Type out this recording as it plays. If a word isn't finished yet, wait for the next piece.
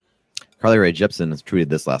Carly Rae Jepsen has tweeted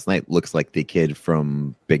this last night. Looks like the kid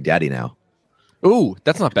from Big Daddy now. Ooh,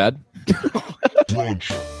 that's not bad.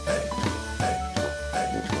 Brunch.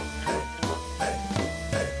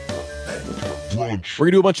 Brunch. We're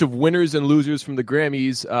going to do a bunch of winners and losers from the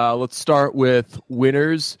Grammys. Let's start with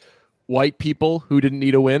winners, white people who didn't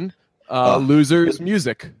need a win. Losers,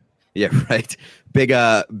 music. Yeah, right.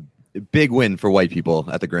 Big win for white people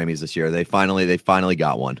at the Grammys this year. They finally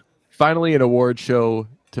got one. Finally, an award show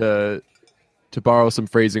to borrow some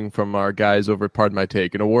phrasing from our guys over at Pardon My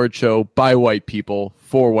Take, an award show by white people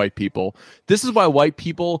for white people. This is why white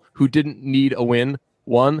people who didn't need a win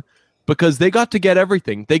won, because they got to get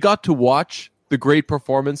everything. They got to watch the great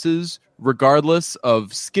performances, regardless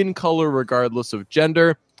of skin color, regardless of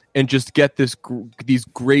gender, and just get these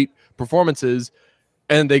great performances,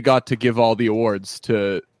 and they got to give all the awards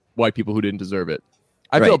to white people who didn't deserve it.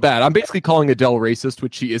 I feel bad. I'm basically calling Adele racist,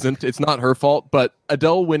 which she isn't. It's not her fault, but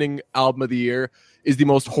Adele winning Album of the Year is the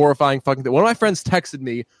most horrifying fucking thing. One of my friends texted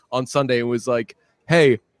me on Sunday and was like,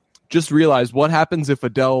 hey, just realize what happens if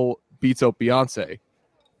Adele beats out Beyonce.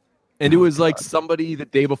 And it was like somebody the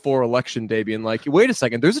day before Election Day being like, wait a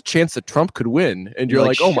second, there's a chance that Trump could win. And you're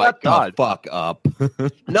like, oh my God. Fuck up.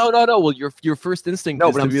 No. Well, your first instinct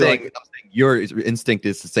is to be like, your instinct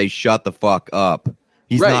is to say, shut the fuck up.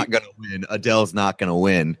 He's not going to win. Adele's not going to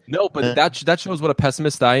win. No, but that shows what a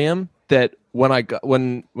pessimist I am. That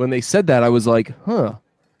when they said that, I was like, huh,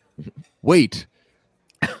 wait.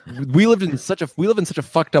 we live in such a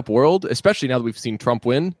fucked up world, especially now that we've seen Trump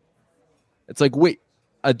win. It's like, wait,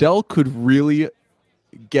 Adele could really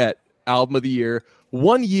get Album of the Year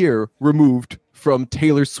 1 year removed from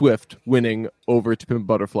Taylor Swift winning over To Pimp a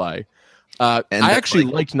Butterfly. I actually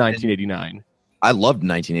liked 1989. I loved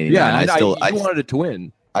 1989. Yeah, I wanted it to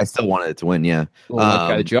win. I still wanted it to win. Yeah,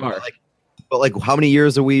 but how many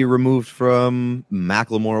years are we removed from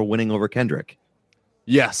Macklemore winning over Kendrick?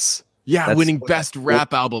 Yes, winning best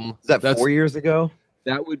rap album. Is that 4 years ago?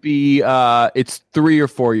 That would be. It's 3 or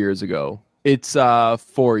 4 years ago. It's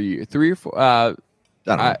 4 years, 3 or 4. I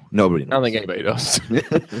don't know. Nobody knows. I don't think anybody knows.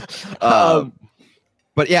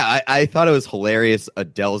 But yeah, I thought it was hilarious.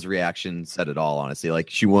 Adele's reaction said it all, honestly. Like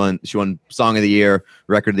she won Song of the Year,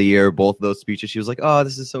 Record of the Year, both of those speeches. She was like, "Oh,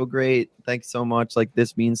 this is so great. Thanks so much. Like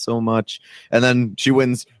this means so much." And then she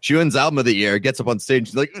wins Album of the Year, gets up on stage,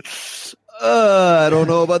 she's like, I don't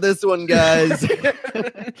know about this one, guys.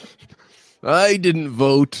 I didn't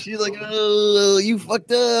vote. She's like, "Oh, you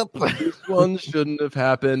fucked up. This one shouldn't have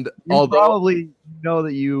happened." Probably know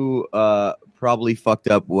that you probably fucked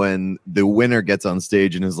up when the winner gets on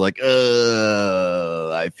stage and is like,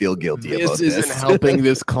 I feel guilty about this. This isn't helping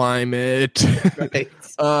this climate. Right.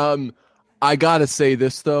 I gotta say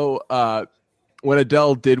this though, when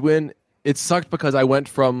Adele did win, it sucked because I went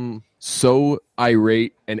from so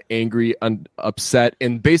irate and angry and upset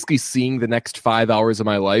and basically seeing the next 5 hours of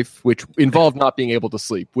my life, which involved not being able to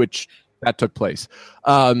sleep, which that took place.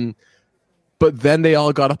 But then they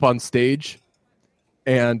all got up on stage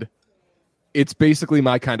and it's basically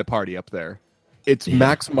my kind of party up there. It's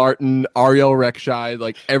Max Martin, Ariel Rekshai,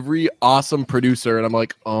 like every awesome producer. And I'm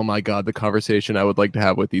like, oh my God, the conversation I would like to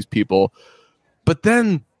have with these people. But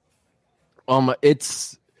then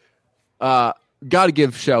it's got to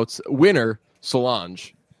give shouts. Winner,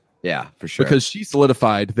 Solange. Yeah, for sure. Because she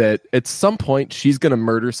solidified that at some point she's going to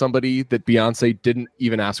murder somebody that Beyonce didn't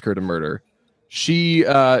even ask her to murder. She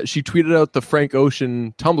tweeted out the Frank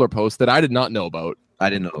Ocean Tumblr post that I did not know about. I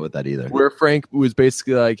didn't know about that either. Where Frank was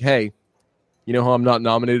basically like, hey, you know how I'm not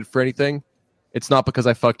nominated for anything? It's not because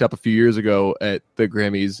I fucked up a few years ago at the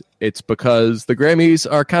Grammys. It's because the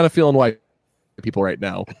Grammys are kind of feeling white people right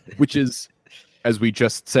now, which is, as we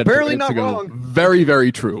just said apparently not wrong. Very,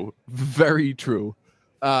 very true. Very true.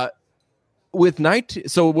 So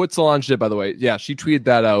what Solange did, by the way, yeah, she tweeted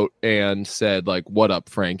that out and said, like, what up,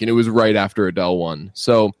 Frank? And it was right after Adele won.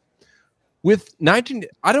 So with I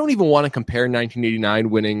don't even want to compare 1989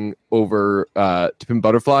 winning over To Pimp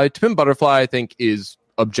Butterfly. To Pimp Butterfly, I think, is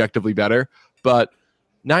objectively better. But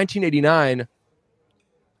 1989,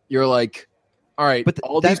 you're like, all right, but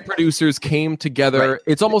these producers came together. Right.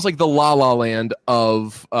 It's almost like the La La Land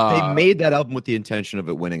of... they made that album with the intention of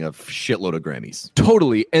it winning a shitload of Grammys.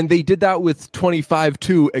 Totally. And they did that with 25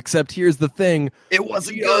 too, except here's the thing. It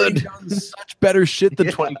wasn't good. Done such better shit than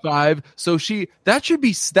 25. So that should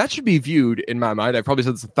be viewed, in my mind, I've probably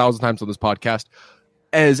said this 1,000 times on this podcast,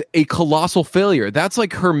 as a colossal failure. That's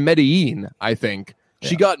like her Medellin, I think.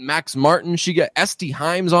 She got Max Martin. She got Esti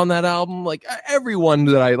Himes on that album. Like everyone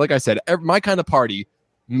that like I said, my kind of party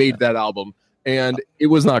made that album, and it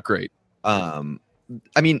was not great. I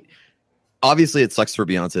mean, obviously it sucks for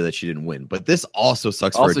Beyonce that she didn't win, but this also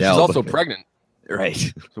sucks for Also, Adele. she's also because- pregnant,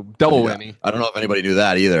 right? so double Yeah. whammy. I don't know if anybody knew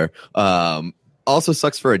that either. Also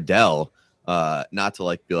sucks for Adele. Not to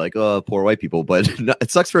like be like, oh, poor white people, but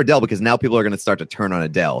it sucks for Adele because now people are going to start to turn on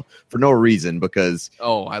Adele for no reason because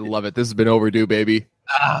Oh, I love it. This has been overdue, baby.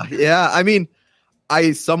 yeah, I mean,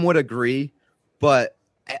 I somewhat agree, but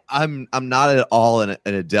I'm not at all an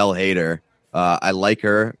Adele hater. I like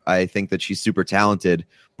her. I think that she's super talented,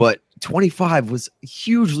 but 25 was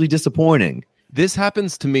hugely disappointing. This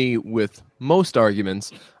happens to me with most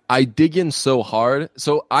arguments. I dig in so hard,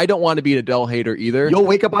 so I don't want to be an Adele hater either. You'll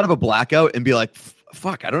wake up out of a blackout and be like,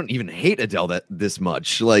 "Fuck, I don't even hate Adele this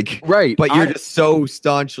much." Like, Right, but you're just so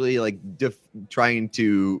staunchly like trying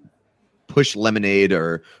to push Lemonade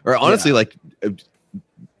or honestly like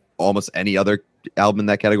almost any other album in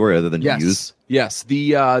that category other than Muse. Yes.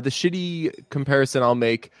 The shitty comparison I'll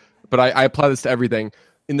make, but I apply this to everything.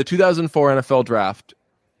 In the 2004 NFL draft,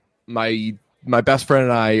 my best friend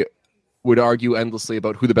and I would argue endlessly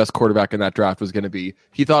about who the best quarterback in that draft was going to be.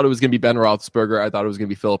 He thought it was going to be Ben Roethlisberger. I thought it was going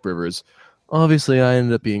to be Phillip Rivers. Obviously, I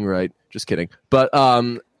ended up being right. Just kidding. But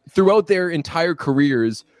throughout their entire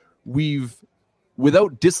careers, we've,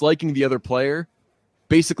 without disliking the other player,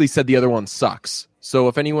 basically said the other one sucks. So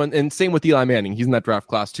if anyone, and same with Eli Manning, he's in that draft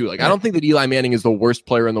class too. Like, I don't think that Eli Manning is the worst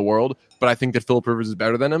player in the world, but I think that Phillip Rivers is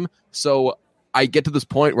better than him. So I get to this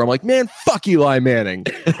point where I'm like, man, fuck Eli Manning.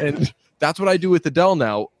 And that's what I do with Adele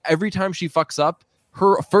now. Every time she fucks up,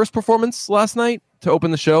 her first performance last night to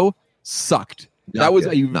open the show sucked. That was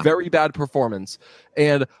a very bad performance.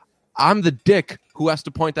 And I'm the dick who has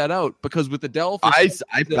to point that out because with Adele, I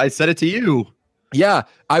said it to you. yeah,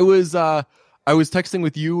 I was texting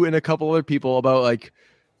with you and a couple other people about like,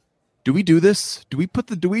 do we do this? Do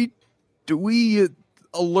we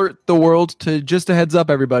alert the world to just a heads up,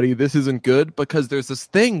 everybody, this isn't good? Because there's this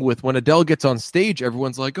thing with when Adele gets on stage,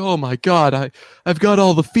 everyone's like, oh my God, I've got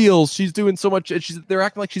all the feels. She's doing so much. They're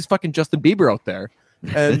acting like she's fucking Justin Bieber out there.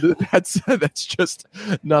 And that's just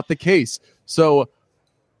not the case. So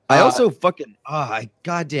I also I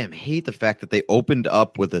goddamn hate the fact that they opened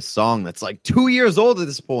up with a song that's like 2 years old at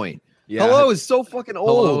this point. yeah, Hello is so fucking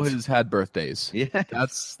Hello old. has had birthdays. Yeah.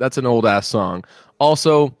 That's an old ass song.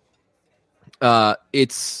 Also,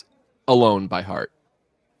 it's Alone by Heart.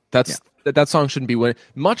 That song shouldn't be winning.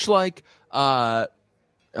 Much like Thinking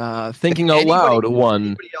Out Loud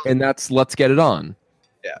won, and that's Let's Get It On.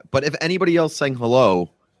 Yeah, but if anybody else sang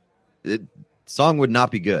Hello, the song would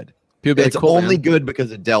not be good. People be like, It's "Cool, only man." good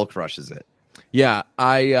because Adele crushes it. Yeah,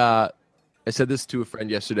 I said this to a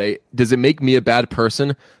friend yesterday. Does it make me a bad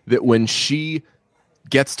person that when she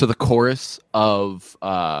gets to the chorus of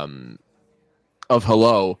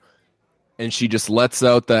Hello, and she just lets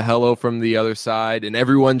out the hello from the other side, and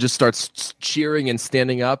everyone just starts cheering and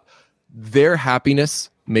standing up, their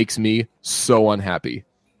happiness makes me so unhappy.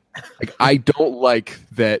 Like, I don't like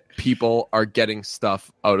that people are getting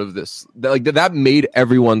stuff out of this. That made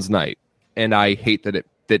everyone's night, and I hate that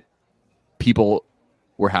people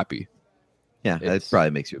were happy. Yeah, that probably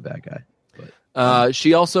makes you a bad guy.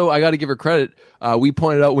 She also, I got to give her credit. We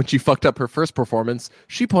pointed out when she fucked up her first performance.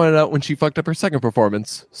 She pointed out when she fucked up her second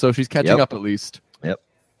performance. So she's catching up at least. Yep.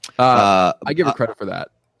 I give her credit for that.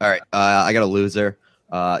 All right. I got a loser.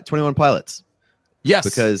 21 Pilots. Yes,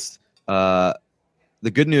 Because the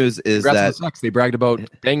good news is Congrats on that the Sox. They bragged about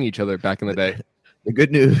banging each other back in the day. the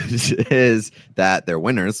good news is that they're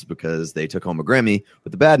winners because they took home a Grammy.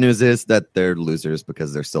 But the bad news is that they're losers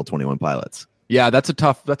because they're still 21 Pilots. Yeah, that's a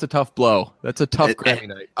tough blow. That's a tough Grammy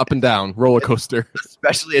night. Up and down, roller coaster.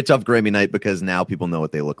 Especially a tough Grammy night because now people know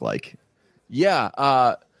what they look like.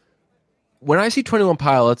 Yeah. When I see 21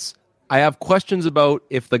 Pilots, I have questions about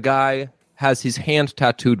if the guy has his hand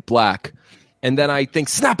tattooed black. And then I think,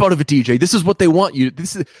 snap out of it, DJ. This is what they want you.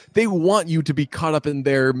 They want you to be caught up in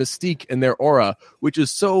their mystique and their aura, which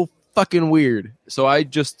is so fucking weird. So I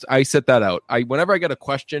set that out. Whenever I get a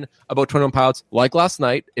question about 21 Pilots, like last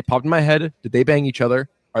night, it popped in my head. Did they bang each other?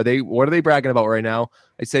 What are they bragging about right now?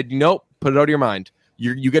 I said, nope, put it out of your mind.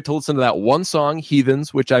 You get to listen to that one song,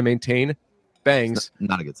 Heathens, which I maintain bangs.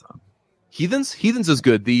 Not a good song. Heathens is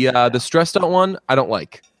good. The stressed out one, I don't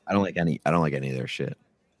like. I don't like any of their shit.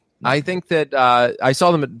 I think that I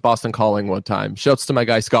saw them at Boston Calling one time. Shouts to my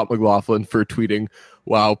guy Scott McLaughlin for tweeting,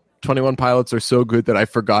 wow, 21 Pilots are so good that I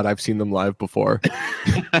forgot I've seen them live before.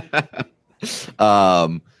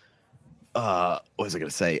 What was I going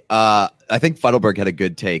to say? I think Feidelberg had a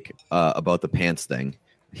good take about the pants thing.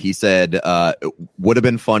 He said it would have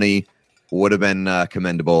been funny, would have been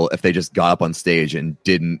commendable if they just got up on stage and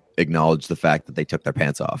didn't acknowledge the fact that they took their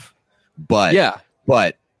pants off. But yeah,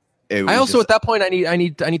 but it was I also at that point I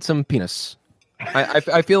need some penis.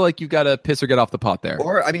 I feel like you've got to piss or get off the pot there.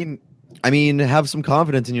 Or I mean, have some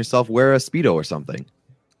confidence in yourself. Wear a Speedo or something.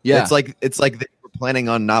 Yeah, it's like they were planning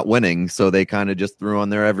on not winning, so they kind of just threw on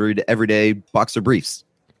their everyday boxer briefs.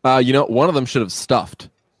 One of them should have stuffed.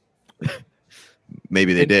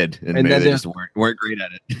 Maybe they did, and maybe they just weren't great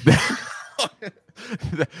at it.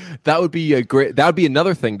 That would be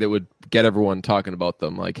another thing that would get everyone talking about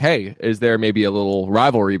them. Like, hey, is there maybe a little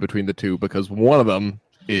rivalry between the two? Because one of them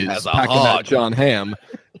is packing that John Hamm,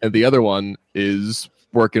 and the other one is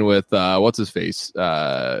working with what's his face,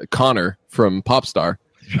 Connor from Popstar.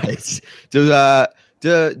 Right? Do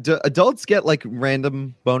adults get like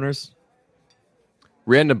random boners?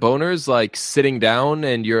 Random boners, like sitting down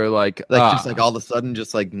and you're like just like all of a sudden,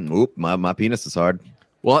 just like, oop, my penis is hard.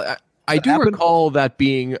 Well, I do recall that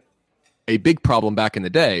being a big problem back in the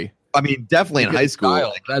day. I mean, definitely in high school.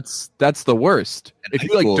 Like, that's the worst. If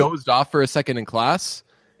you like dozed off for a second in class,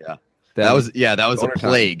 that was a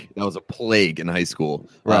plague. That was a plague in high school.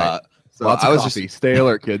 Right. So lots of coffee. Stay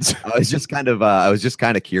alert, kids. I was just kind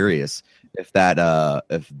of curious if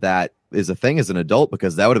that is a thing as an adult,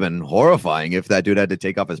 because that would have been horrifying if that dude had to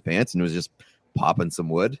take off his pants and was just popping some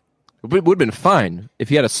wood. It would have been fine if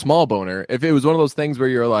he had a small boner. If it was one of those things where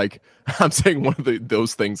you're like, I'm saying one of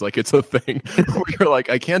those things like it's a thing where you're like,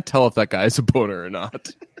 I can't tell if that guy is a boner or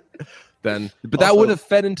not. That would have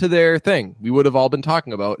fed into their thing. We would have all been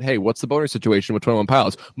talking about, hey, what's the boner situation with 21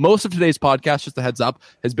 Pilots? Most of today's podcast, just a heads up,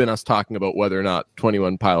 has been us talking about whether or not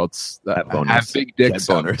 21 Pilots have big dicks.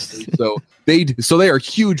 So they are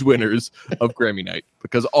huge winners of Grammy night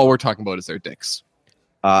because all we're talking about is their dicks.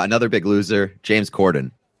 Another big loser, James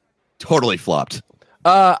Corden. Totally flopped.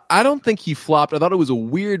 I don't think he flopped. I thought it was a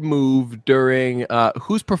weird move during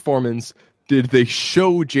whose performance did they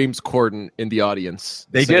show James Corden in the audience?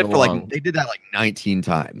 They did that like 19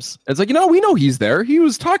 times. It's like, we know he's there. He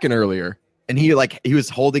was talking earlier. And he was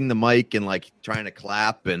holding the mic and like trying to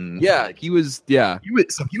clap and he was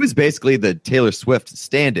basically the Taylor Swift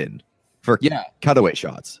stand-in for cutaway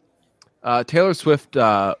shots. Taylor Swift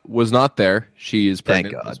was not there. She is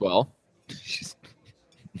pregnant as well. She's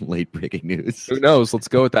late breaking news. Who knows? Let's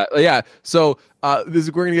go with that. Yeah. So we're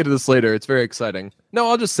going to get to this later. It's very exciting. No,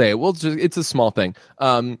 I'll just say it. It's a small thing.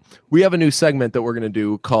 We have a new segment that we're going to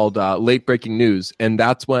do called Late Breaking News. And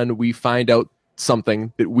that's when we find out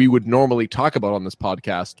something that we would normally talk about on this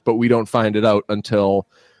podcast, but we don't find it out until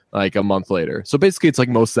like a month later. So basically it's like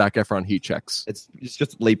most Zac Efron heat checks. It's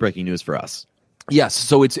just late breaking news for us. Yes.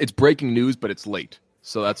 So it's breaking news, but it's late.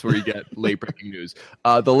 So that's where you get late breaking news.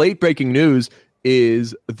 The late breaking news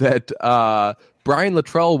is that Brian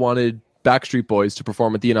Luttrell wanted Backstreet Boys to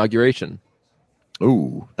perform at the inauguration.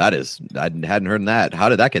 Ooh, I hadn't heard that. How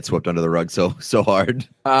did that get swept under the rug so hard?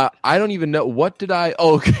 I don't even know. What did I...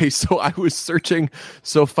 Oh, okay, so I was searching.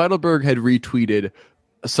 So Feidelberg had retweeted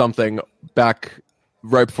something back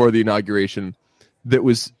right before the inauguration that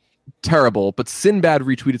was terrible, but Sinbad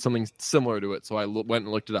retweeted something similar to it, so I went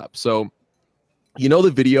and looked it up. So,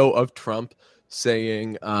 the video of Trump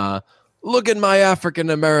saying... look at my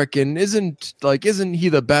African American, isn't he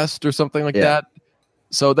the best or something like that?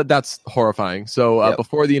 So that's horrifying. So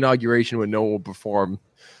before the inauguration, when no one will perform,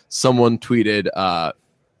 someone tweeted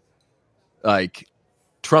like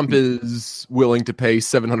Trump is willing to pay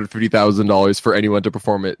 $750,000 for anyone to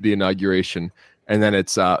perform at the inauguration, and then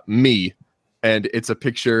it's me, and it's a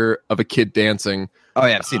picture of a kid dancing. Oh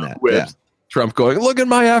yeah, I've seen that. With Trump going, look at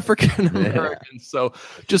my African Americans. So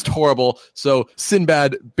just horrible. So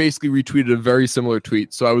Sinbad basically retweeted a very similar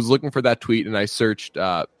tweet. So I was looking for that tweet and I searched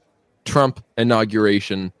Trump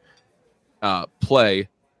inauguration play.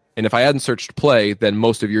 And if I hadn't searched play, then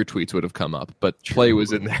most of your tweets would have come up. But play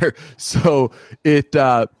was in there. So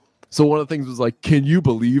so one of the things was like, can you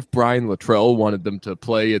believe Brian Luttrell wanted them to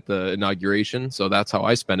play at the inauguration? So that's how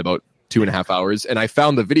I spent about 2.5 hours. And I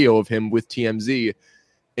found the video of him with TMZ.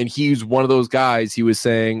 And he's one of those guys. He was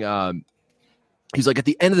saying, he's like, at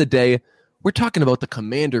the end of the day, we're talking about the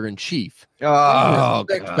commander in chief. Oh,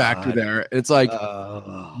 X factor there. It's like,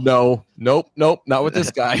 nope, not with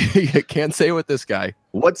this guy. You can't say with this guy.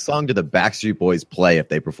 What song do the Backstreet Boys play if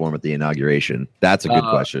they perform at the inauguration? That's a good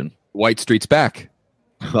question. White Street's Back.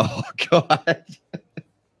 Oh God.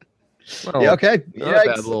 Well, yeah. Okay. Not a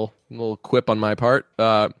bad little quip on my part.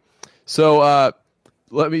 So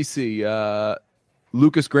let me see.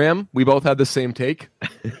 Lucas Graham, we both had the same take.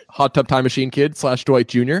 Hot Tub Time Machine Kid / Dwight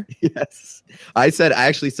Jr. Yes. I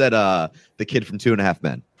actually said the kid from 2.5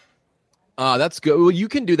 Men. That's good. Well, you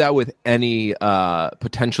can do that with any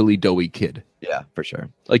potentially doughy kid. Yeah, for sure.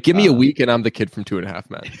 Like, give me a week and I'm the kid from 2.5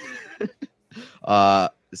 Men.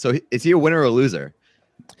 So is he a winner or a loser?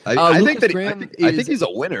 I think Lucas that Graham I think he's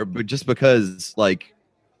a winner, but just because like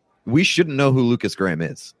we shouldn't know who Lucas Graham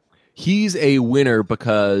is. He's a winner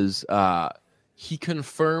because he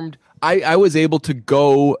confirmed. I was able to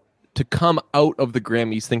come out of the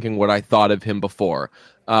Grammys thinking what I thought of him before.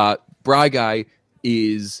 Bry Guy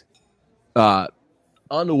is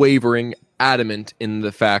unwavering, adamant in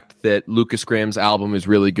the fact that Lucas Graham's album is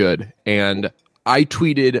really good. And I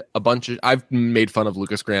tweeted I've made fun of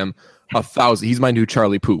Lucas Graham 1,000. He's my new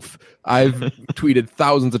Charlie Puth. I've tweeted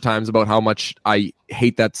thousands of times about how much I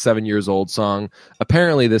hate that 7 years old song.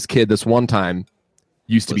 Apparently this kid, this one time,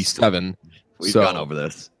 used to be 7. We've gone over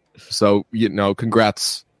this. So,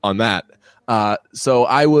 congrats on that. So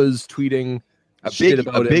I was tweeting a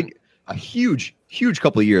huge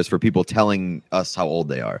couple of years for people telling us how old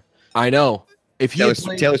they are. I know. If Taylor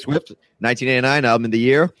Swift, 1989 album of the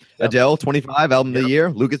year. Yep. Adele, 25 album of the year.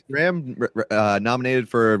 Lucas Graham nominated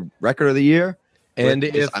for record of the year. And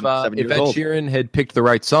if Ed Sheeran had picked the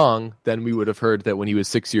right song, then we would have heard that when he was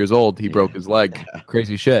 6 years old, he broke his leg.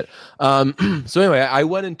 Crazy shit. So anyway, I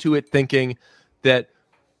went into it thinking that,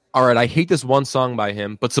 all right, I hate this one song by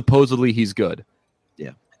him, but supposedly he's good.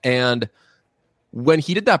 Yeah. And when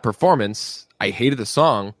he did that performance, I hated the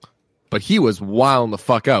song, but he was wilding the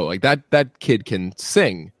fuck out. Like that kid can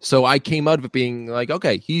sing. So I came out of it being like,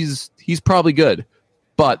 okay, he's probably good,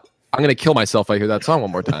 but I'm going to kill myself if I hear that song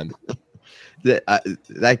one more time.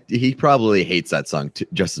 He probably hates that song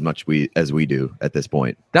just as much as we do at this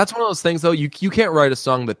point. That's one of those things, though. You can't write a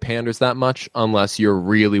song that panders that much unless you're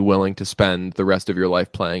really willing to spend the rest of your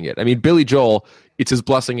life playing it. I mean, Billy Joel, it's his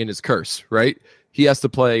blessing and his curse, right? He has to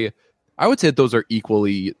play. I would say that those are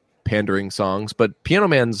equally pandering songs, but Piano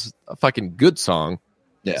Man's a fucking good song.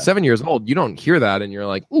 Yeah. 7 years old, you don't hear that, and you're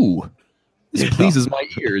like, ooh, this pleases my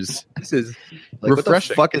ears. This is like,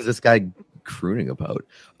 refreshing. What the fuck is this guy crooning about?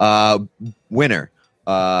 Winner,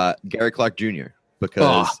 Gary Clark Jr.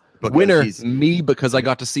 Because winner me because I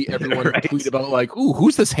got to see everyone right? tweet about like, ooh,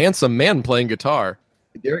 who's this handsome man playing guitar?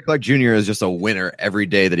 Gary Clark Jr. is just a winner every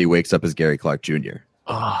day that he wakes up as Gary Clark Jr.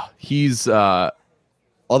 He's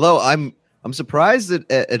although I'm surprised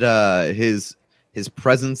at his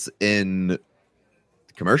presence in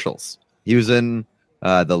commercials. He was in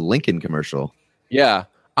the Lincoln commercial. Yeah,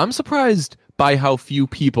 I'm surprised by how few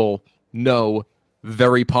people know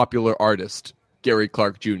very popular artist Gary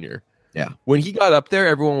Clark Jr. Yeah, when he got up there,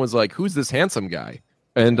 everyone was like, "Who's this handsome guy?"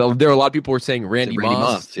 And there are a lot of people were saying Randy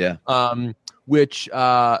Moss. Yeah, which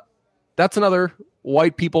that's another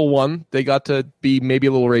white people one. They got to be maybe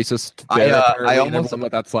a little racist. I almost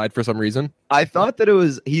let that slide for some reason. I thought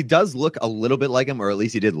that he does look a little bit like him, or at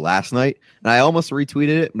least he did last night. And I almost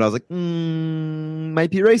retweeted it, but I was like,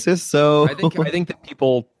 might be racist. So I think that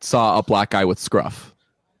people saw a black guy with scruff.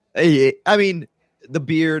 I mean, the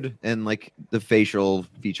beard and like the facial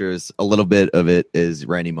features, a little bit of it is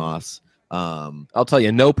Randy Moss. I'll tell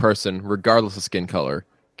you, no person, regardless of skin color,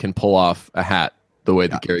 can pull off a hat the way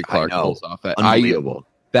that Gary Clark pulls off it. Unbelievable.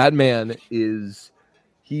 That man is.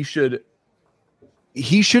 He shouldn't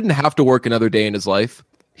have to work another day in his life.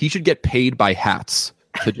 He should get paid by hats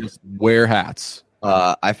to just wear hats.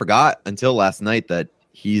 I forgot until last night that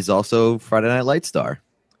he's also Friday Night Lights star.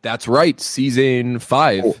 That's right. Season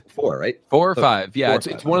 5. 4, right? 4 or 5. Yeah,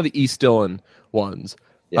 it's one of the East Dillon ones.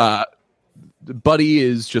 Yeah. Buddy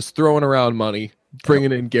is just throwing around money,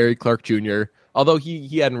 bringing in Gary Clark Jr., although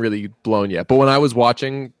he hadn't really blown yet. But when I was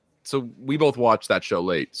watching, so we both watched that show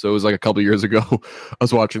late. So it was like a couple years ago, I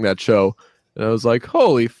was watching that show, and I was like,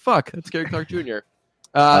 holy fuck, that's Gary Clark Jr.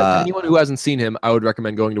 Anyone who hasn't seen him, I would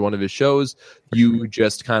recommend going to one of his shows. You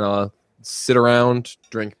just kind of sit around,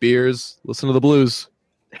 drink beers, listen to the blues.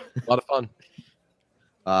 A lot of fun.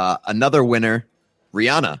 Another winner,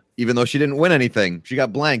 Rihanna. Even though she didn't win anything, she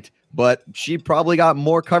got blanked, but she probably got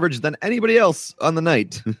more coverage than anybody else on the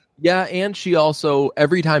night. Yeah, and she also,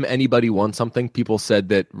 every time anybody won something, people said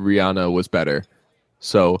that Rihanna was better.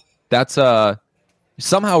 So that's somehow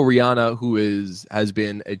Rihanna, who has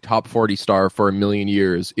been a top 40 star for a million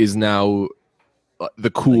years, is now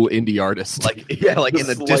the cool indie artist. Like in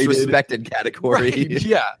the disrespected category. Right,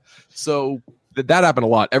 yeah. So that happened a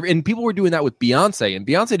lot. And people were doing that with Beyonce, and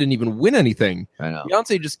Beyonce didn't even win anything. I know.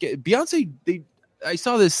 I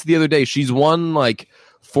saw this the other day. She's won like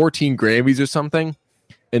 14 Grammys or something,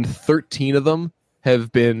 and 13 of them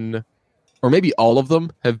have been, or maybe all of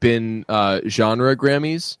them have been genre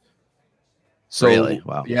Grammys. So, really?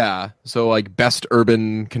 Wow. Yeah. So like best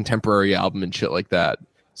urban contemporary album and shit like that.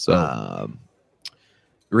 So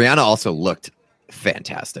Rihanna also looked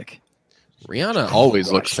fantastic. Rihanna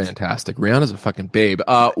always looks fantastic. Rihanna's a fucking babe.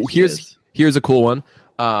 Here's a cool one.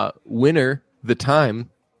 Winner, The Time,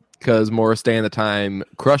 because Morris Day and the Time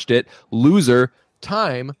crushed it. Loser,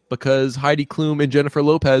 Time, because Heidi Klum and Jennifer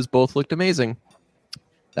Lopez both looked amazing.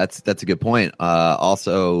 That's a good point.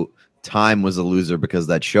 Also, Time was a loser because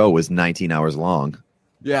that show was 19 hours long.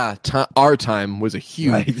 Yeah, Our Time was a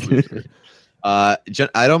huge loser.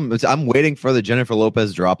 I'm waiting for the Jennifer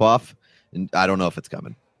Lopez drop off, and I don't know if it's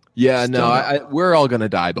coming. Yeah, Still no, we're all gonna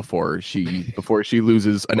die before she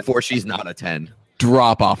loses Before she's not a 10.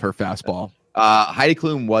 drop off her fastball. Heidi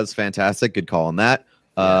Klum was fantastic. Good call on that.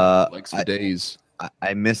 Likes for days.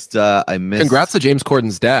 I missed. Congrats to James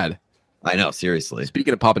Corden's dad. I know, seriously.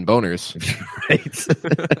 Speaking of popping boners,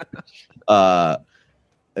 right?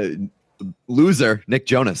 Loser Nick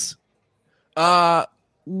Jonas. Well,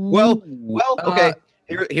 okay.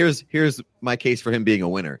 Here's my case for him being a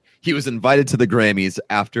winner. He was invited to the Grammys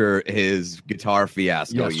after his guitar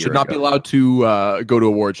fiasco. Yes, should not be allowed to go to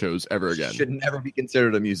award shows ever again. Should never be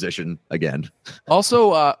considered a musician again.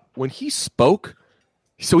 Also, when he spoke,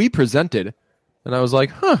 so he presented, and I was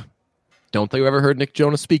like, don't think I've ever heard Nick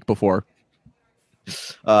Jonas speak before.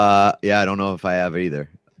 Yeah, I don't know if I have either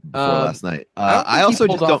before last night. I also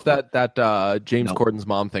pulled just off don't. that James No. Corden's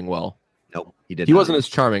mom thing well. Nope, he did. He not. wasn't as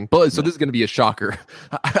charming, but so this is going to be a shocker.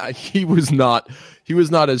 He was not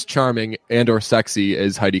as charming and or sexy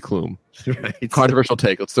as Heidi Klum. Right. Controversial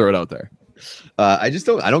take. Let's throw it out there. I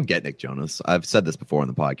don't get Nick Jonas. I've said this before on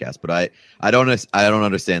the podcast, but I don't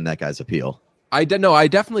understand that guy's appeal. I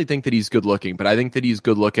definitely think that he's good looking, but I think that he's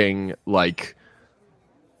good looking like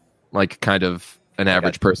kind of an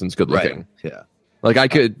average person's good looking. Right. Yeah. Like I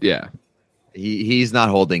could, yeah. He's not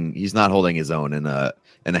holding his own in a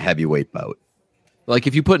heavyweight bout. Like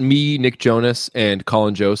if you put me, Nick Jonas, and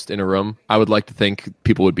Colin Jost in a room, I would like to think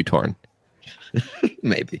people would be torn.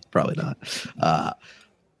 Maybe, probably not.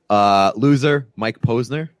 Loser Mike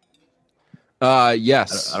Posner.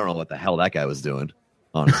 Yes. I don't know what the hell that guy was doing.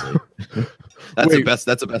 Honestly, that's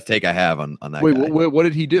the best take I have on that. Wait, guy. what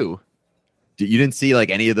did he do? You didn't see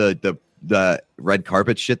like any of the red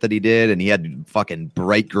carpet shit that he did, and he had fucking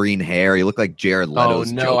bright green hair. He looked like Jared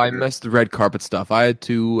Leto's. Oh no, Joker. I missed the red carpet stuff. I had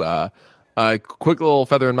to quick little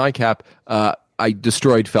feather in my cap. I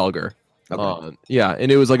destroyed Felger. Okay. Yeah,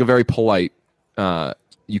 and it was like a very polite.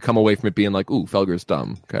 You come away from it being like, "Ooh, Felger's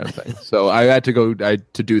dumb," kind of thing. So I had to go to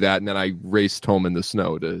do that, and then I raced home in the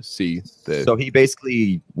snow to see the. So he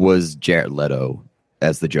basically was Jared Leto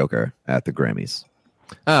as the Joker at the Grammys.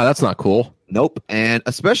 That's not cool. Nope. And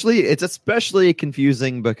it's especially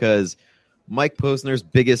confusing because Mike Posner's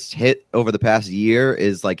biggest hit over the past year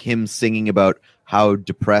is like him singing about how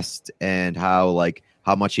depressed and how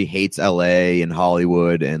much he hates LA and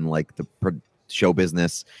Hollywood and like the show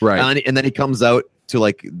business. Right. And then he comes out to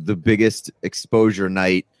like the biggest exposure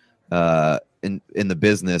night in the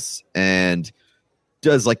business and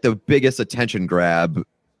does like the biggest attention grab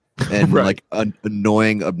and Right. like an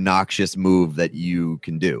annoying, obnoxious move that you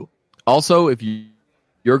can do. Also, if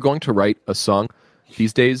you're going to write a song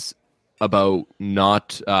these days about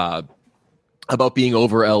not about being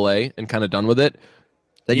over LA and kind of done with it,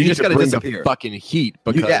 Then you just got to gotta bring disappear. the fucking heat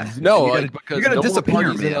because Yeah. because you gotta no disappear, more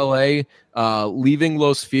parties in LA, leaving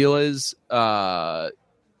Los Feliz,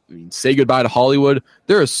 say goodbye to Hollywood.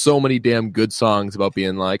 There are so many damn good songs about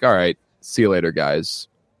being like, all right, see you later, guys.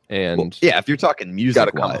 And Well, yeah, if you're talking music,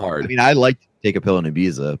 gotta come hard. I mean, I like to take a pill in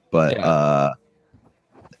Ibiza, but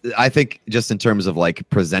I think just in terms of like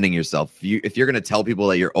presenting yourself, if you're gonna tell people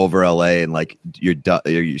that you're over LA and like your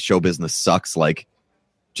show business sucks, like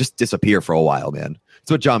just disappear for a while, man.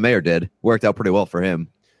 That's what John Mayer did. Worked out pretty well for him.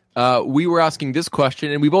 we were asking this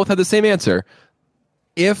question, and we both had the same answer.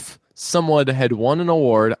 If someone had won an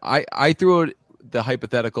award, I threw out the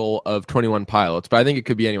hypothetical of 21 Pilots, but I think it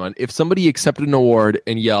could be anyone. If somebody accepted an award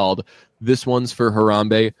and yelled, "This one's for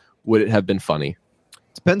Harambe," would it have been funny?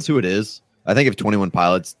 Depends who it is. I think if 21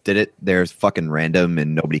 Pilots did it, they're fucking random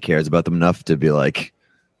and nobody cares about them enough to be like,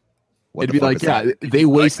 what It'd the be fuck like, is yeah, that? they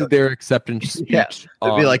wasted their acceptance speech Yeah,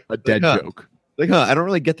 it'd be on like, a dead huh. joke. Like, I don't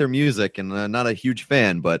really get their music and not a huge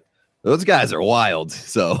fan, but those guys are wild.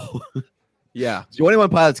 So Yeah. 21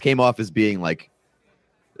 Pilots came off as being like,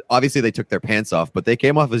 obviously they took their pants off, but they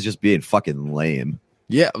came off as just being fucking lame.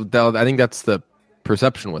 Yeah, I think that's the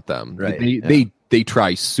perception with them. Right, They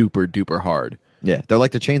try super duper hard. Yeah, they're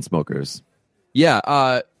like the chain smokers.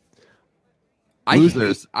 Yeah,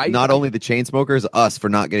 Losers, I not only the chain smokers, us for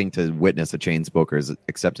not getting to witness a chain smokers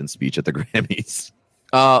acceptance speech at the Grammys.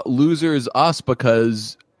 losers us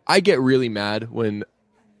because I get really mad when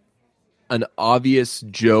an obvious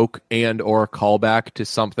joke and or callback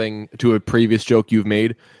to a previous joke you've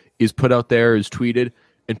made is put out there, is tweeted,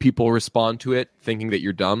 and people respond to it thinking that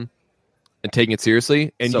you're dumb. and taking it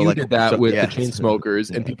seriously. And So, you like, did that with yeah. the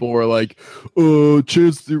Chainsmokers, and people were like, "Oh,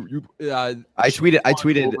 Chance." I tweeted I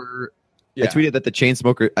tweeted that the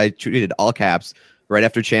Chainsmoker. I tweeted all caps right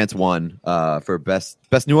after Chance won for best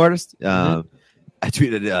new artist. I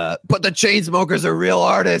tweeted, "But the Chainsmokers are real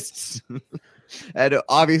artists," and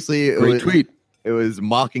obviously it was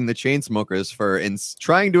mocking the Chainsmokers for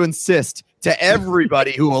trying to insist to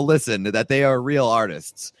everybody who will listen that they are real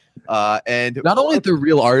artists. And not only that they're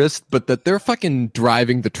real artists, but that they're fucking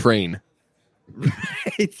driving the train.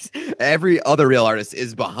 Every other real artist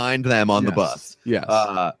is behind them on the bus. Yes.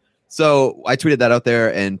 So I tweeted that out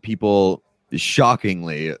there, and people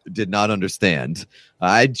shockingly did not understand.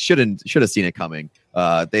 I should have seen it coming.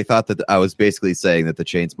 They thought that I was basically saying that the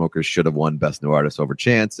Chainsmokers should have won Best New Artist over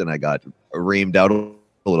Chance, and I got reamed out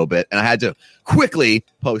a little bit, and I had to quickly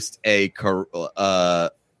post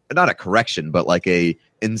not a correction, but like a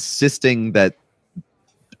insisting that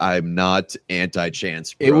I'm not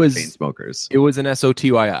anti-Chance. It was Chainsmokers. It was an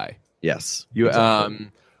SOTYI. Yes. You exactly.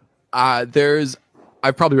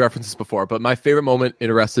 I've probably referenced this before, but my favorite moment in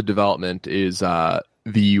Arrested Development is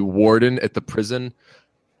the warden at the prison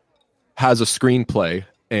has a screenplay,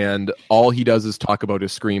 and all he does is talk about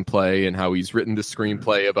his screenplay and how he's written the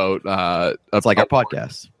screenplay about it's like our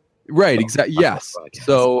podcast. Right, exactly. Yes. Podcast.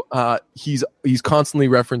 So he's constantly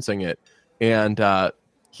referencing it, and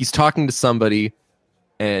he's talking to somebody,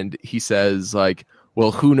 and he says like,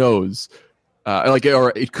 "Well, who knows?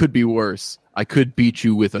 Or it could be worse. I could beat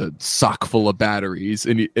you with a sock full of batteries,"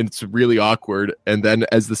 and it's really awkward. And then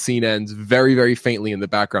as the scene ends, very, very faintly in the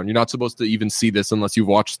background, you're not supposed to even see this unless you've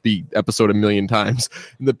watched the episode a million times.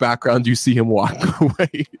 In the background, you see him walk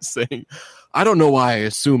away saying, "I don't know why I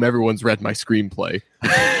assume everyone's read my screenplay."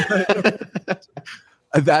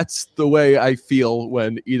 That's the way I feel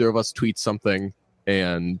when either of us tweets something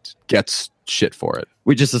and gets shit for it.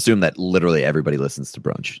 We just assume that literally everybody listens to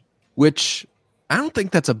Brunch. Which I don't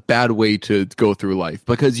think that's a bad way to go through life,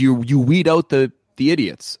 because you weed out the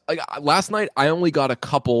idiots. Like last night, I only got a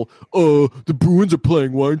couple. The Bruins are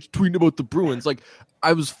playing. Why aren't you tweeting about the Bruins? Like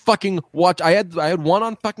I was fucking I had one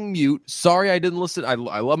on fucking mute. Sorry, I didn't listen. I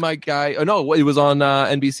love my guy. Oh no, it was on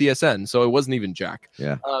NBCSN, so it wasn't even Jack.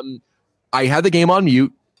 Yeah. I had the game on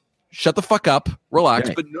mute. Shut the fuck up. Relax.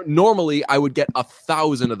 Right. But normally I would get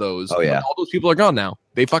 1,000 of those. Oh yeah. All those people are gone now.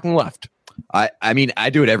 They fucking left. I mean, I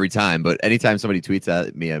do it every time, but anytime somebody tweets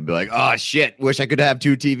at me, I'd be like, "Oh shit, wish I could have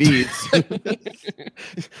two TVs."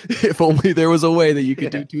 If only there was a way that you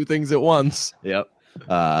could do two things at once. Yep.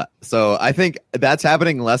 So I think that's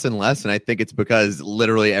happening less and less, and I think it's because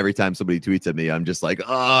literally every time somebody tweets at me, I'm just like,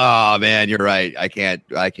 "Oh man, you're right. I can't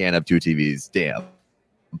have two TVs. Damn."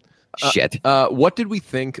 Shit. What did we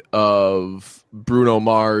think of Bruno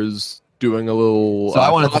Mars doing a little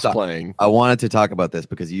cosplaying? I wanted to talk about this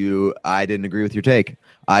because I didn't agree with your take.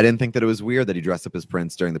 I didn't think that it was weird that he dressed up as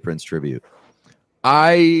Prince during the Prince tribute.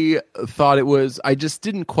 I thought it was. I just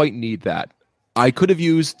didn't quite need that. I could have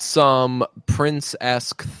used some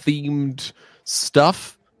Prince-esque themed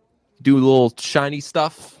stuff, do a little shiny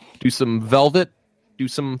stuff, do some velvet, do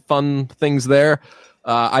some fun things there.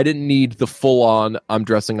 I didn't need the full-on I'm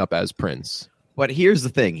dressing up as Prince. But here's the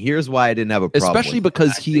thing. Here's why I didn't have a problem. Especially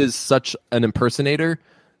because he is such an impersonator.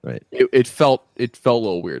 Right. It felt a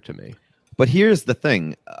little weird to me. But here's the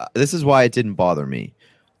thing. This is why it didn't bother me.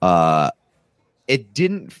 It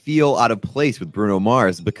didn't feel out of place with Bruno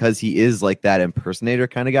Mars because he is like that impersonator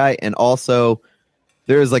kind of guy. And also,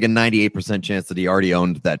 there is like a 98% chance that he already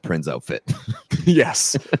owned that Prince outfit.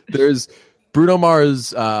 Yes. There's Bruno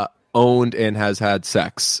Mars owned and has had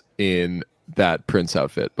sex in that Prince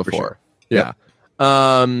outfit before. Sure. Yeah.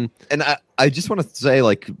 And I just want to say,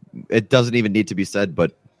 like, it doesn't even need to be said,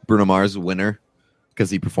 but Bruno Mars winner because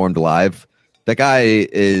he performed live. That guy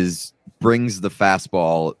brings the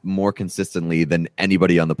fastball more consistently than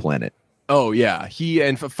anybody on the planet. Oh yeah, he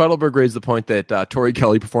and Feidelberg raised the point that Tori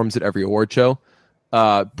Kelly performs at every award show.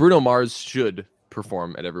 Bruno Mars should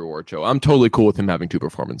perform at every award show. I'm totally cool with him having two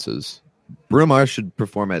performances. Bruno Mars should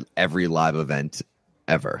perform at every live event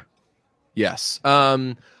ever. Yes.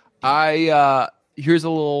 Here's a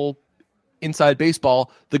little inside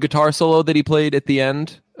baseball. The guitar solo that he played at the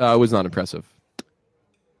end was not impressive.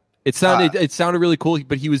 It sounded really cool,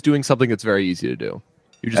 but he was doing something that's very easy to do.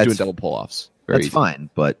 You're just doing double pull-offs. That's fine,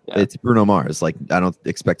 but it's Bruno Mars. Like, I don't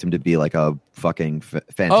expect him to be like a fucking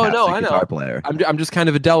fantastic guitar player. I'm just kind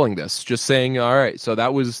of Adeling this, just saying. All right, so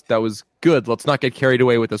that was good. Let's not get carried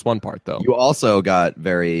away with this one part, though. You also got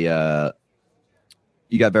very. Hey,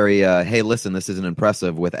 listen, this isn't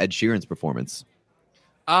impressive with Ed Sheeran's performance.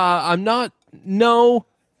 I'm not. No,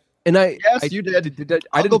 And I Yes, you did. I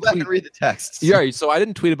I'll didn't go back tweet. and read the texts. Yeah, so I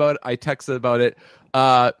didn't tweet about it. I texted about it.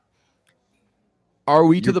 Are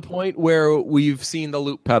we to the point where we've seen the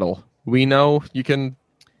loop pedal? We know you can.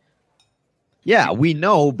 Yeah, we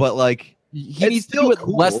know, but like He It's needs to still do it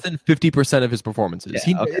cool. less than 50% of his performances.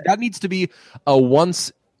 Yeah, okay. That needs to be a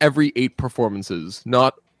once every 8 performances,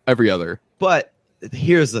 not every other. but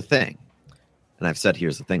here's the thing. And I've said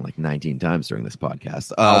here's the thing like 19 times during this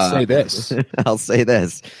podcast. I'll say this. I'll say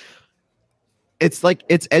this. It's like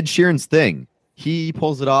it's Ed Sheeran's thing. He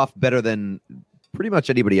pulls it off better than pretty much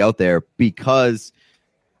anybody out there because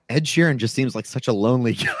Ed Sheeran just seems like such a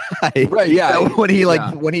lonely guy. Right, yeah. that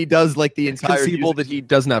when he does like the It's entire conceivable music- that he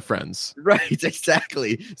doesn't have friends. Right,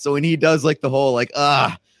 exactly. So when he does like the whole like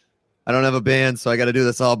I don't have a band, so I got to do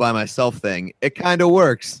this all by myself thing, it kind of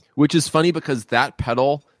works. Which is funny because that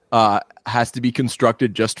pedal has to be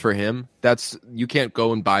constructed just for him. You can't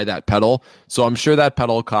go and buy that pedal. So I'm sure that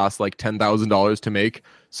pedal costs like $10,000 to make.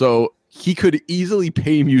 So he could easily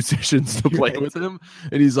pay musicians to play with him.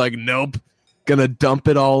 And he's like, nope, gonna dump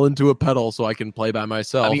it all into a pedal so I can play by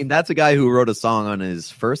myself. I mean, that's a guy who wrote a song on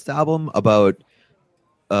his first album about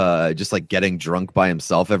just like getting drunk by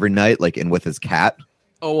himself every night, like and with his cat.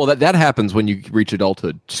 oh, well, that happens when you reach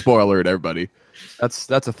adulthood. Spoiler alert, everybody. That's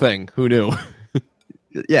a thing. Who knew?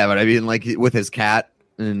 Yeah, but I mean, like with his cat,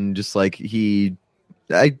 and just like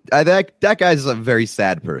that guy's a very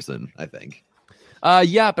sad person. I think.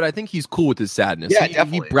 Yeah, but I think he's cool with his sadness. Yeah, he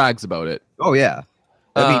definitely. brags about it. Oh yeah,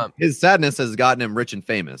 I mean, Um, his sadness has gotten him rich and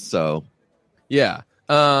famous. So Yeah.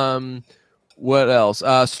 What else?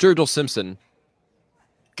 Sturgill Simpson.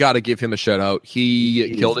 Got to give him a shout out.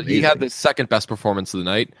 He killed it. He amazing. had the second best performance of the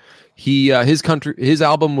night. His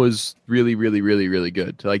album was really, really, really, really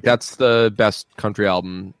good. Like that's the best country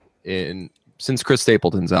album since Chris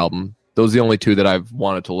Stapleton's album. Those are the only two that I've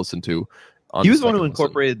wanted to listen to. he was the one who second listen.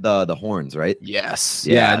 incorporated the horns, right? Yes.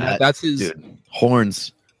 Yeah, Yeah. That's his. Dude,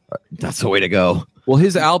 horns. That's the way to go. Well,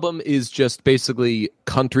 his album is just basically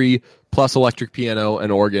country plus electric piano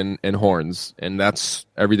and organ and horns, and that's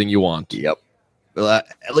everything you want. Yep.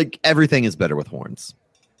 Like everything is better with horns.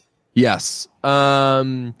 Yes.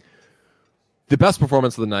 The best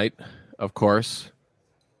performance of the night, of course,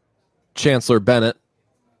 Chancellor Bennett,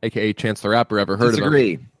 aka Chancellor Rapper. Ever heard of him?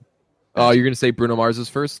 Disagree. Oh, you're gonna say Bruno Mars's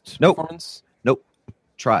first Nope. performance? Nope.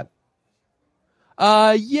 Tribe.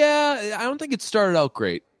 Yeah, I don't think it started out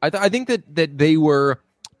great. I think that they were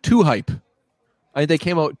too hype. I think they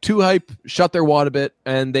came out too hype, shut their wad a bit,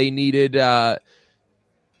 and they needed.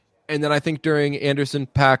 And then I think during Anderson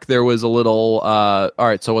Paak there was a little. All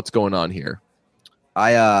right, so what's going on here?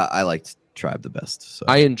 I liked Tribe the best. So.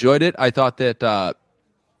 I enjoyed it. I thought that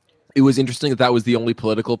it was interesting that was the only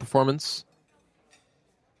political performance.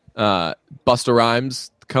 Busta Rhymes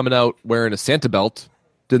coming out wearing a Santa belt.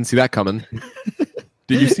 Didn't see that coming.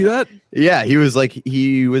 Did you see that? Yeah, he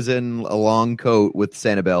was in a long coat with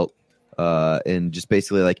Santa belt, and just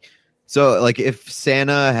basically like, so like if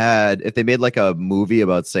they made like a movie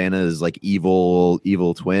about Santa's like evil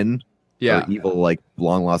twin, or evil like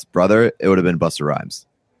long lost brother, it would have been Busta Rhymes.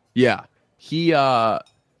 Yeah. He I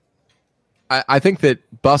think that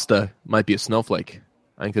Busta might be a snowflake.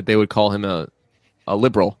 I think that they would call him a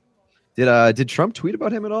liberal. Did Trump tweet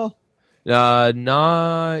about him at all?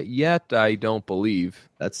 Not yet, I don't believe.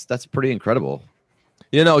 That's pretty incredible.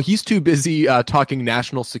 He's too busy talking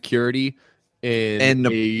national security in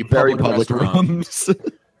a very public public restaurant. rooms.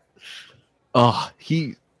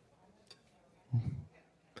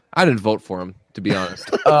 I didn't vote for him, to be honest.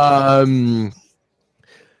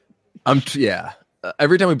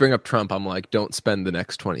 Every time we bring up Trump, I'm like, don't spend the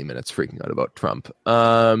next 20 minutes freaking out about Trump.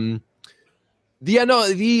 The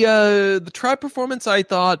Tribe performance I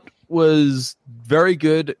thought was very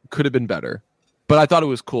good. Could have been better, but I thought it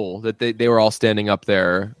was cool that they were all standing up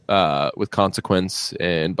there with Consequence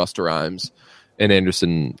and Busta Rhymes and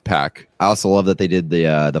Anderson Paak. I also love that they did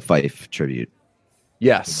the Fife tribute.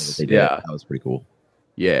 Yes, They did. yeah. That was pretty cool.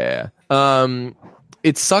 Yeah.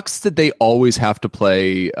 It sucks that they always have to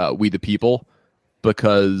play We the People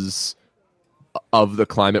because of the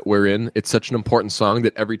climate we're in. It's such an important song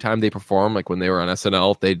that every time they perform, like when they were on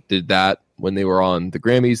SNL, they did that. When they were on the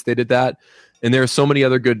Grammys, they did that. And there are so many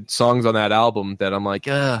other good songs on that album that I'm like,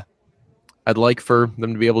 I'd like for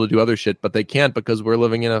them to be able to do other shit, but they can't because we're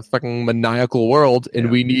living in a fucking maniacal world and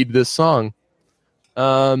we need this song.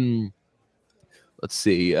 Let's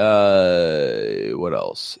see. What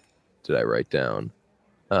else did I write down?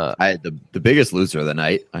 I had the biggest loser of the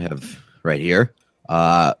night. I have right here.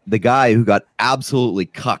 The guy who got absolutely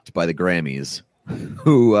cucked by the Grammys,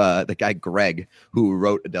 the guy Greg, who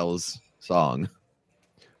wrote Adele's song.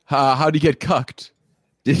 How'd he get cucked?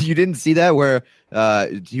 You didn't see that where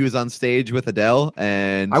he was on stage with Adele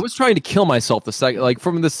and I was trying to kill myself the second, like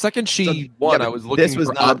from the second she So, won, yeah, I was but looking this was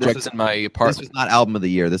for not- this objects was- in my this apartment. was not album of the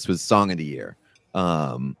year. This was song of the year.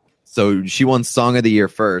 So she won song of the year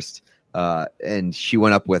first, and she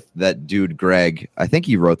went up with that dude Greg. I think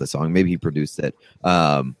he wrote the song. Maybe he produced it.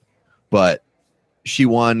 But she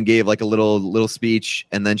won, gave like a little speech,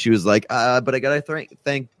 and then she was like, "But I gotta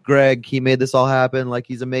thank Greg. He made this all happen. Like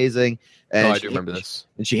he's amazing." And I do remember this.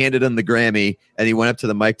 And she handed him the Grammy, and he went up to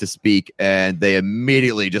the mic to speak, and they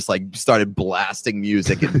immediately just like started blasting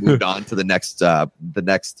music and moved on to the next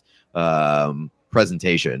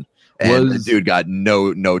presentation. And the dude got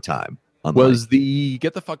no time. On Was the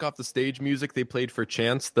 "Get the fuck off the stage" music they played for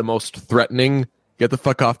Chance the most threatening "Get the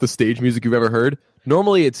fuck off the stage" music you've ever heard?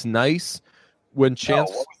 Normally, it's nice when Chance.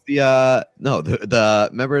 What was the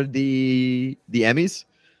remember the Emmys?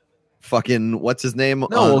 Fucking what's his name?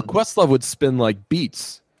 No, Questlove would spin like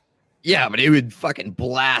beats. Yeah, but he would fucking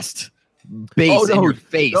blast bass in your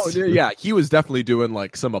face. No, yeah, he was definitely doing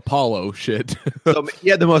like some Apollo shit. So he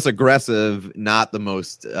had the most aggressive, not the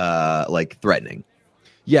most like threatening.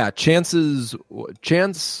 Yeah, Chance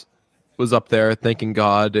was up there thanking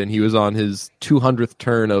God, and he was on his 200th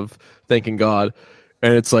turn of thanking God,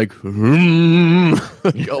 and it's like,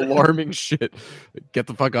 like alarming shit. Get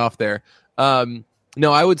the fuck off there.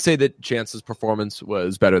 No, I would say that Chance's performance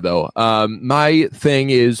was better though. My thing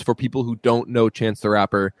is for people who don't know Chance the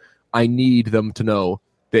Rapper, I need them to know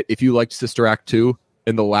that if you liked Sister Act 2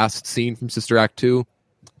 in the last scene from Sister Act 2,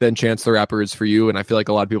 then Chance the Rapper is for you, and I feel like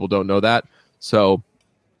a lot of people don't know that. So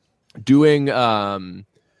doing All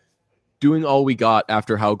We Got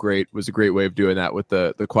after How Great was a great way of doing that with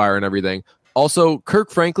the choir and everything. Also, Kirk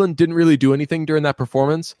Franklin didn't really do anything during that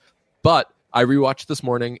performance, but I rewatched this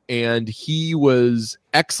morning, and he was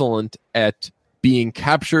excellent at being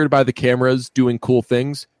captured by the cameras doing cool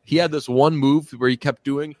things. He had this one move where he kept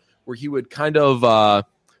doing, where he would kind of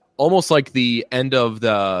almost like the end of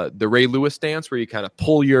the Ray Lewis dance, where you kind of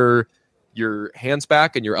pull your hands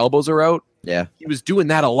back and your elbows are out. Yeah, he was doing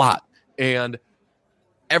that a lot, and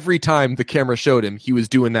every time the camera showed him, he was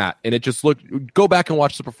doing that, and it just looked. Go back and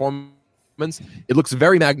watch the performance. It looks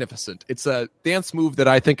very magnificent. It's a dance move that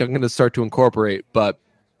I think I'm going to start to incorporate, but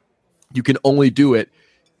you can only do it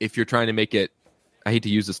if you're trying to make it, I hate to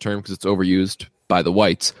use this term because it's overused by the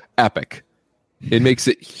whites, epic. It makes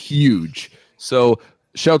it huge. So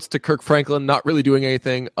shouts to Kirk Franklin, not really doing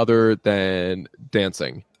anything other than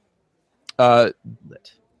dancing. Do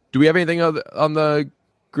we have anything on the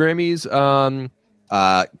Grammys?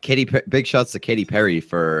 Big shouts to Katy Perry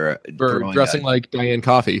for dressing like Diane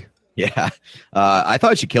Coffey. Yeah, I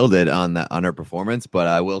thought she killed it on her performance, but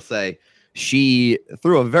I will say she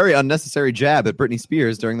threw a very unnecessary jab at Britney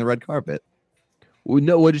Spears during the red carpet.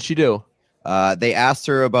 No, what did she do? They asked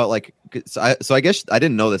her about like, so I guess I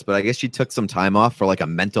didn't know this, but I guess she took some time off for like a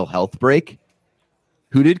mental health break.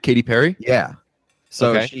 Who did? Katy Perry? Yeah.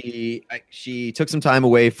 So Okay. she took some time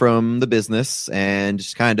away from the business and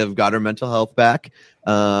just kind of got her mental health back.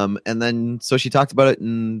 And then so she talked about it,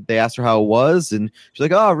 and they asked her how it was, and she's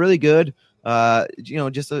like, "Oh, really good.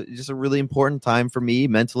 Just a really important time for me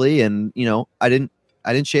mentally, and I didn't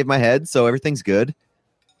shave my head, so everything's good."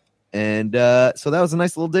 And so that was a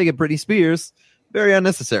nice little dig at Britney Spears. Very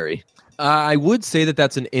unnecessary. I would say that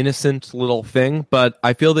that's an innocent little thing, but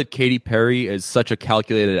I feel that Katy Perry is such a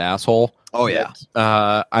calculated asshole. Oh yeah.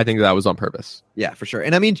 I think that was on purpose. Yeah, for sure.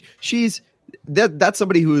 And I mean, that's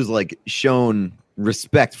somebody who's like shown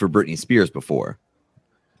respect for Britney Spears before.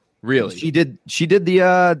 Really? She did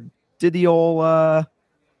the old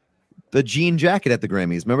the jean jacket at the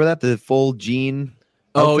Grammys. Remember that? The full jean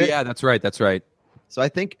outfit? Yeah, that's right. So I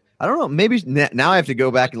think, I don't know, maybe now I have to go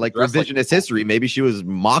back and like Dressed like- revisionist history. Maybe she was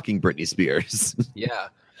mocking Britney Spears. Yeah.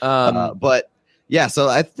 But yeah, so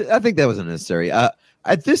I think that was unnecessary.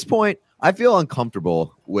 At this point, I feel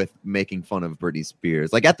uncomfortable with making fun of Britney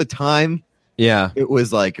Spears. Like at the time, yeah. it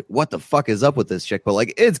was like, what the fuck is up with this chick? But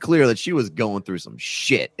like, it's clear that she was going through some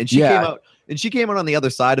shit, and she came out on the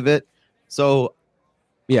other side of it. So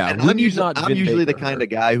Yeah. and I'm usually the kind of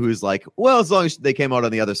guy who's like, well, as long as they came out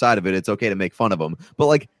on the other side of it, it's okay to make fun of them. But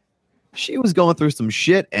like, she was going through some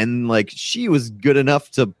shit, and like, she was good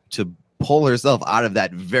enough to pull herself out of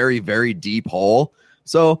that very, very deep hole.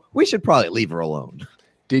 So we should probably leave her alone.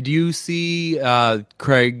 Did you see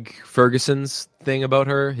Craig Ferguson's thing about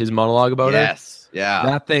her, his monologue about her? Yes. Yeah.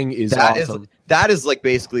 That thing is That awesome. that is like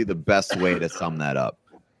basically the best way to sum that up.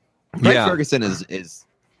 Craig Yeah. Ferguson is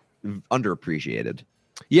underappreciated.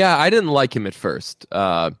 Yeah, I didn't like him at first,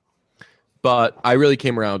 but I really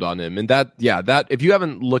came around on him. And that if you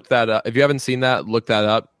haven't looked that up, if you haven't seen that, look that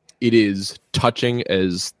up. it is touching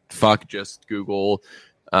as fuck. Just Google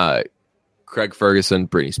Craig Ferguson,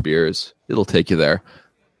 Britney Spears. It'll take you there.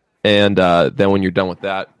 And then when you're done with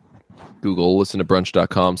that, Google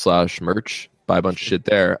listentobrunch.com/merch. Buy a bunch of shit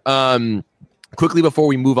there. Quickly before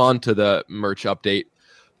we move on to the merch update,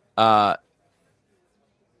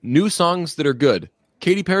 new songs that are good.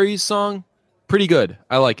 Katy Perry's song, pretty good.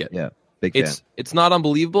 I like it. Yeah, big fan. It's not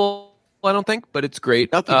unbelievable, I don't think, but it's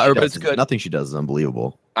great. But it's good. Nothing she does is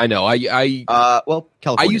unbelievable. I know. Well,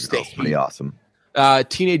 California used to Girl's pretty awesome.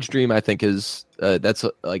 Teenage Dream, I think, is that's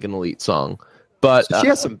like an elite song. But So she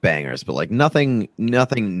has some bangers, but like nothing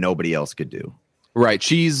nobody else could do. right,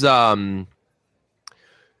 she was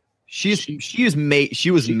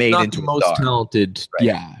made not into the a most star. talented. Right.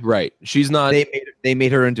 Yeah, right. She's not. They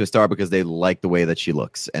made her into a star because they like the way that she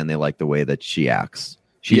looks and they like the way that she acts.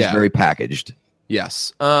 She's Yeah. very packaged.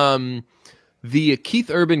 Yes. The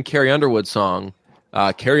Keith Urban Carrie Underwood song,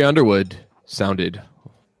 Carrie Underwood sounded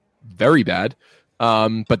very bad,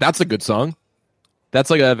 but that's a good song. That's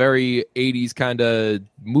like a very 80s kind of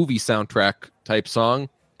movie soundtrack type song,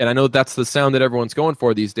 and I know that's the sound that everyone's going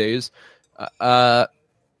for these days. I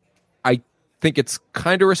think it's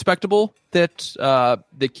kind of respectable that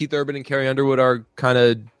Keith Urban and Carrie Underwood are kind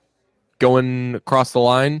of going across the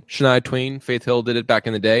line. Shania Twain, Faith Hill did it back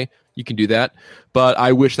in the day. You can do that. But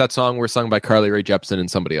I wish that song were sung by Carly Rae Jepsen and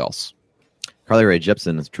somebody else. Carly Rae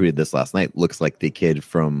Jepsen has tweeted this last night. Looks like the kid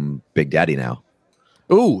from Big Daddy now.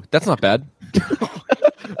 Ooh, that's not bad.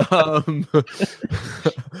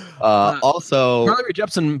 Also, Carly Rae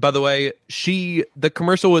Jepsen, by the way, the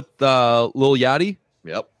commercial with Lil Yachty,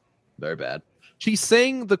 yep, very bad. she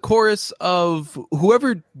sang the chorus of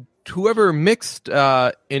whoever mixed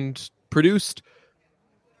and produced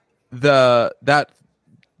the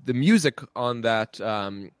music on that.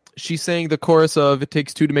 She sang the chorus of "It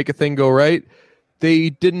Takes Two to Make a Thing Go Right." They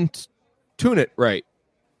didn't tune it right.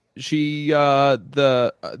 She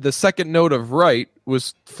the second note of "right"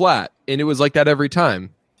 was flat, and it was like that every time.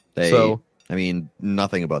 I mean,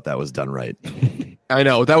 nothing about that was done right. I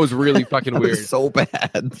know that was really fucking That weird. was so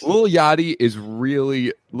bad. Lil Yachty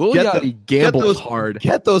gambles hard.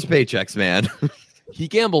 Get those paychecks, man. He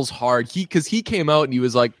gambles hard. Because he came out and he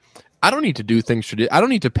was like, I don't need to do things. I don't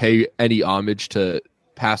need to pay any homage to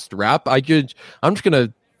past rap. I'm just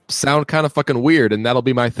gonna sound kind of fucking weird, and that'll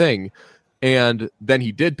be my thing. And then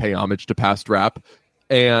he did pay homage to past rap,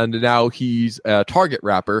 and now he's a Target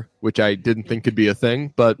rapper, which I didn't think could be a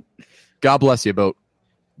thing. But God bless you, boat.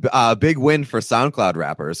 Big win for SoundCloud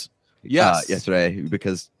rappers. Yes, yesterday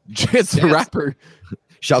because Chance the Rapper.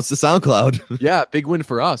 Shouts to SoundCloud. Yeah, big win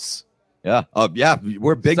for us. Yeah. Yeah.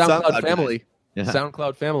 We're big SoundCloud family. Yeah.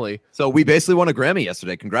 SoundCloud family. So we basically won a Grammy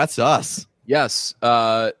yesterday. Congrats to us. Yes.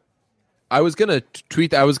 I was gonna tweet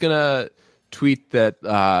that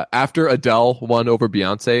after Adele won over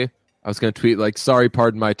Beyonce, I was gonna tweet like, "Sorry,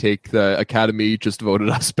 pardon my take. The Academy just voted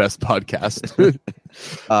us best podcast."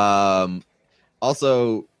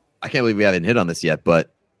 Also, I can't believe we haven't hit on this yet,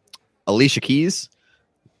 but Alicia Keys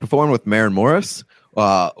performed with Maren Morris,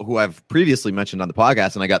 who I've previously mentioned on the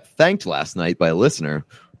podcast, and I got thanked last night by a listener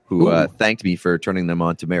who thanked me for turning them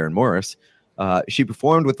on to Maren Morris. She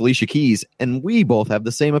performed with Alicia Keys, and we both have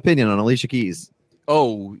the same opinion on Alicia Keys.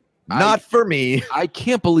 Oh, not for me. I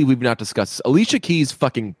can't believe we've not discussed this. Alicia Keys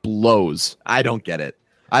fucking blows. I don't get it.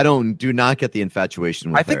 I do not get the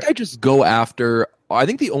infatuation with I think her. I just go after. I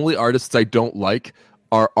think the only artists I don't like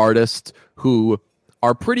are artists who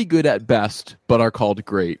are pretty good at best, but are called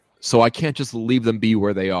great. So I can't just leave them be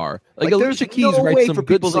where they are. Like Alicia Keys writes some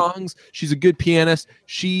good songs. She's a good pianist.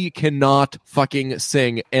 She cannot fucking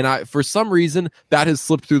sing. And for some reason, that has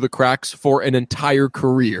slipped through the cracks for an entire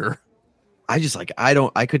career. I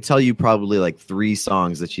could tell you probably like 3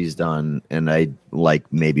 songs that she's done, and I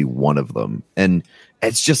like maybe one of them. And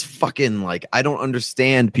it's just fucking like, I don't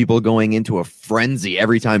understand people going into a frenzy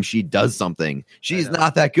every time she does something. She's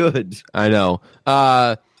not that good. I know.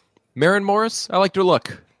 Maren Morris, I liked her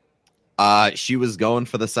look. She was going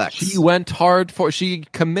for the sex. She went hard she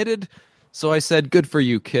committed. So I said, good for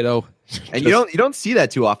you, kiddo. And you don't see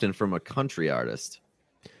that too often from a country artist.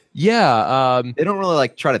 Yeah. They don't really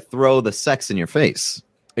like try to throw the sex in your face.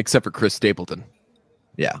 Except for Chris Stapleton.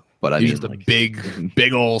 Yeah. But He's just a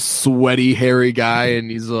big old sweaty, hairy guy.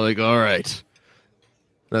 And he's like, all right,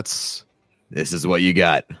 this is what you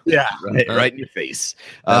got. Yeah. Right in your face.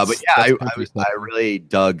 But yeah, I really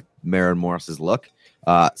dug Maren Morris's look.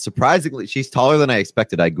 Surprisingly, she's taller than I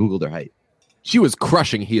expected. I Googled her height. She was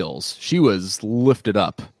crushing heels. She was lifted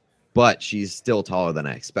up. But she's still taller than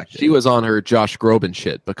I expected. She was on her Josh Groban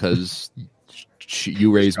shit because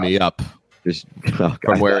you raised me up. Just, oh, from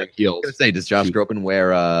God, wearing I was heels. gonna say, does Josh Groban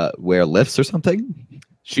wear lifts or something?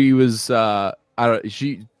 She was overall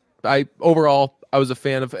I was a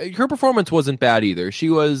fan of her performance. Wasn't bad either. She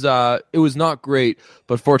was it was not great,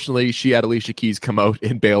 but fortunately she had Alicia Keys come out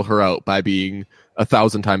and bail her out by being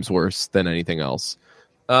 1,000 times worse than anything else.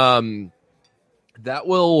 That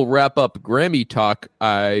will wrap up Grammy talk,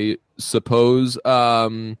 I suppose.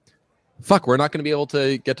 Fuck, we're not going to be able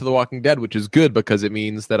to get to The Walking Dead, which is good because it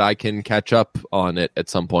means that I can catch up on it at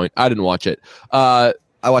some point. I didn't watch it. I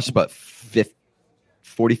watched about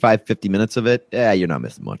 45, 50 minutes of it. Yeah, you're not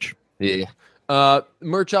missing much. Yeah.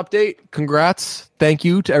 Merch update. Congrats. Thank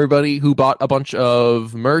you to everybody who bought a bunch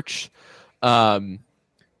of merch.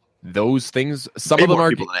 Those things, some Way of them more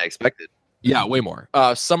are people than I expected. Yeah, way more.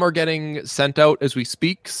 Some are getting sent out as we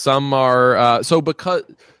speak. Some are so because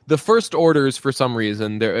the first orders, for some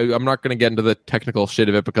reason, I'm not going to get into the technical shit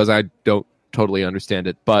of it because I don't totally understand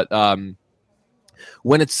it. But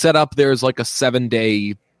when it's set up, there's like a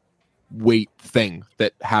 7-day wait thing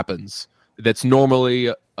that happens. That's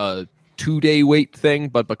normally a 2-day wait thing,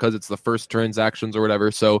 but because it's the first transactions or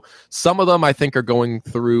whatever, so some of them I think are going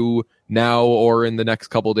through now or in the next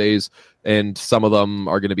couple days, and some of them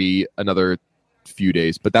are going to be another few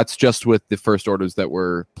days, but that's just with the first orders that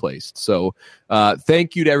were placed. So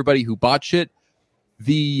thank you to everybody who bought shit.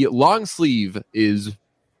 The long sleeve is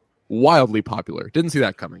wildly popular. Didn't see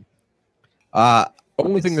that coming.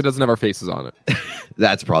 Only thing that doesn't have our faces on it.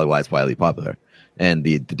 That's probably why it's widely popular. And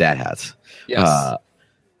the dad hats. Yes.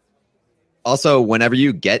 Also, whenever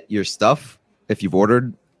you get your stuff, if you've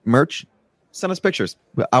ordered merch, send us pictures.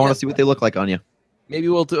 I want to see what they look like on you. Maybe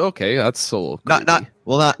we'll do. Okay, that's a little creepy.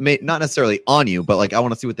 not necessarily on you, but like I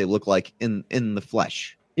want to see what they look like in the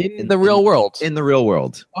flesh, in the real world. In the real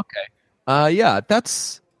world. Okay. Yeah,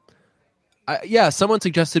 that's. Yeah, someone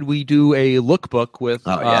suggested we do a lookbook with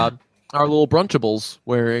our little brunchables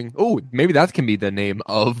wearing. Oh, maybe that can be the name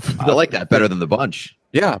of. I like that better than the bunch.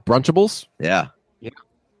 Yeah, brunchables. Yeah.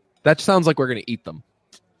 That sounds like we're gonna eat them,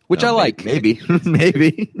 which I like. Maybe.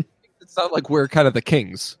 Maybe. It sounds like we're kind of the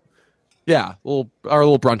kings. Yeah, our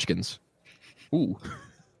little brunchkins. Ooh,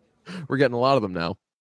 we're getting a lot of them now.